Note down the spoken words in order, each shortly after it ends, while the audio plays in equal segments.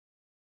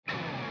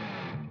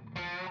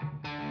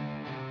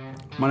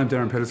My name's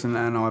Pedersen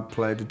and I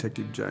play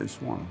Detective Jay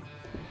Swan.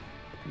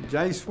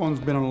 Jay Swan's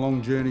been on a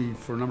long journey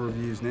for a number of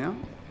years now,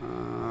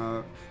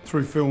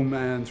 through film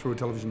and through a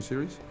television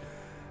series.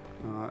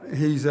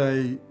 He's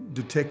a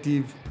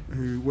detective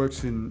who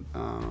works in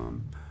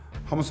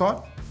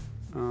homicide,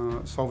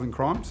 solving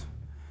crimes,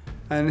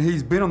 and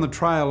he's been on the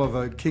trail of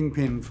a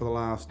kingpin for the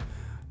last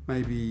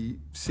maybe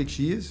 6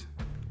 years.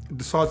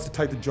 Decides to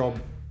take the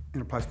job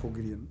in a place called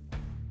Gideon.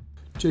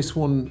 Jay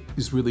Swan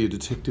is really a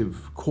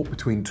detective caught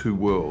between two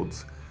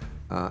worlds.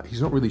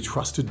 He's not really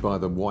trusted by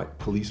the white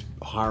police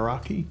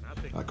hierarchy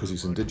because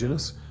he's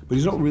Indigenous, but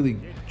he's not really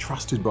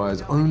trusted by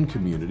his own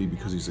community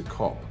because he's a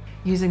cop.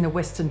 Using the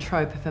Western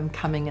trope of him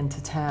coming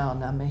into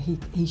town, I mean,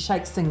 he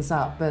shakes things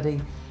up, but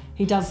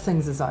he does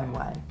things his own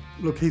way.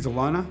 Look, he's a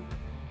loner.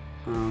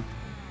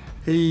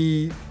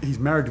 He's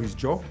married to his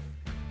job,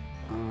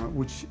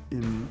 which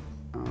in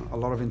a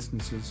lot of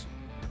instances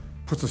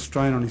puts a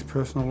strain on his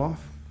personal life.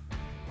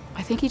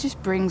 I think he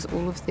just brings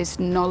all of this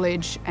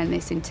knowledge and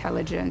this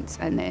intelligence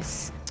and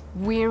this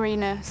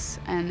weariness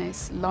and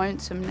this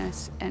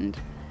lonesomeness, and,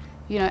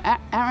 you know,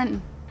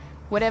 Aaron,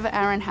 whatever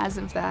Aaron has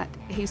of that,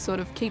 he sort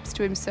of keeps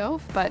to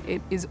himself, but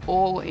it is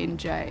all in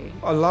Jay.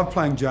 I love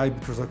playing Jay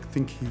because I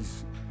think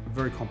he's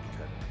very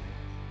complicated.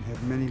 He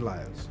has many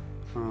layers,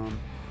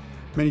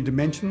 many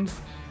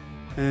dimensions,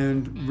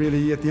 and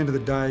really at the end of the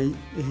day,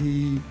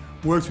 he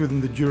works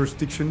within the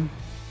jurisdiction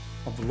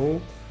of the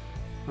law.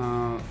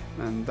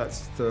 And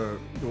that's the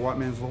white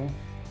man's law.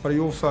 But he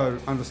also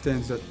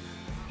understands that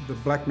the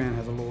black man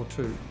has a law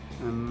too.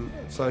 And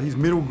so his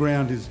middle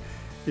ground is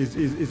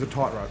a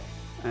tightrope,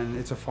 and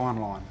it's a fine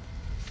line.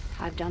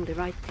 I've done the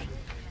right thing.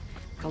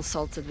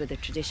 Consulted with the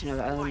traditional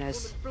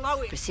owners,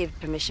 received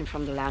permission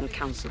from the land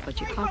council,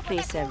 but you can't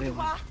please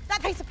everyone.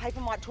 That piece of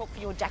paper might talk for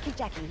your Jackie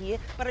here,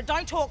 but it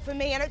don't talk for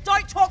me, and it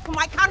don't talk for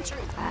my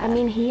country. I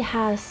mean, he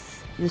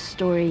has the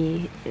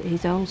story,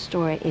 his own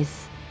story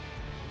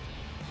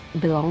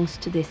belongs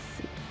to this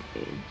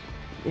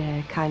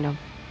kind of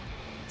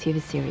TV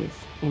series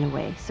in a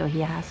way, so he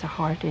has a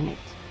heart in it,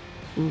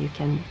 and you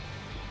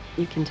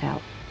can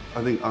tell.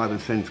 I think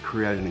Pedersen's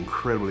created an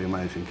incredibly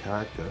amazing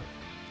character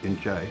in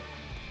Jay,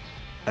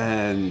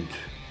 and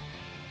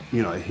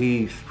you know,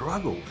 he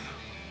struggles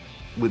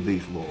with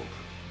these laws,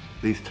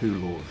 these two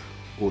laws,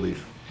 or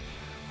these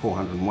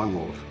 401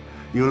 laws.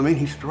 You know what I mean?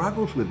 He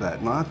struggles with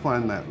that, and I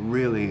find that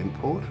really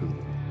important.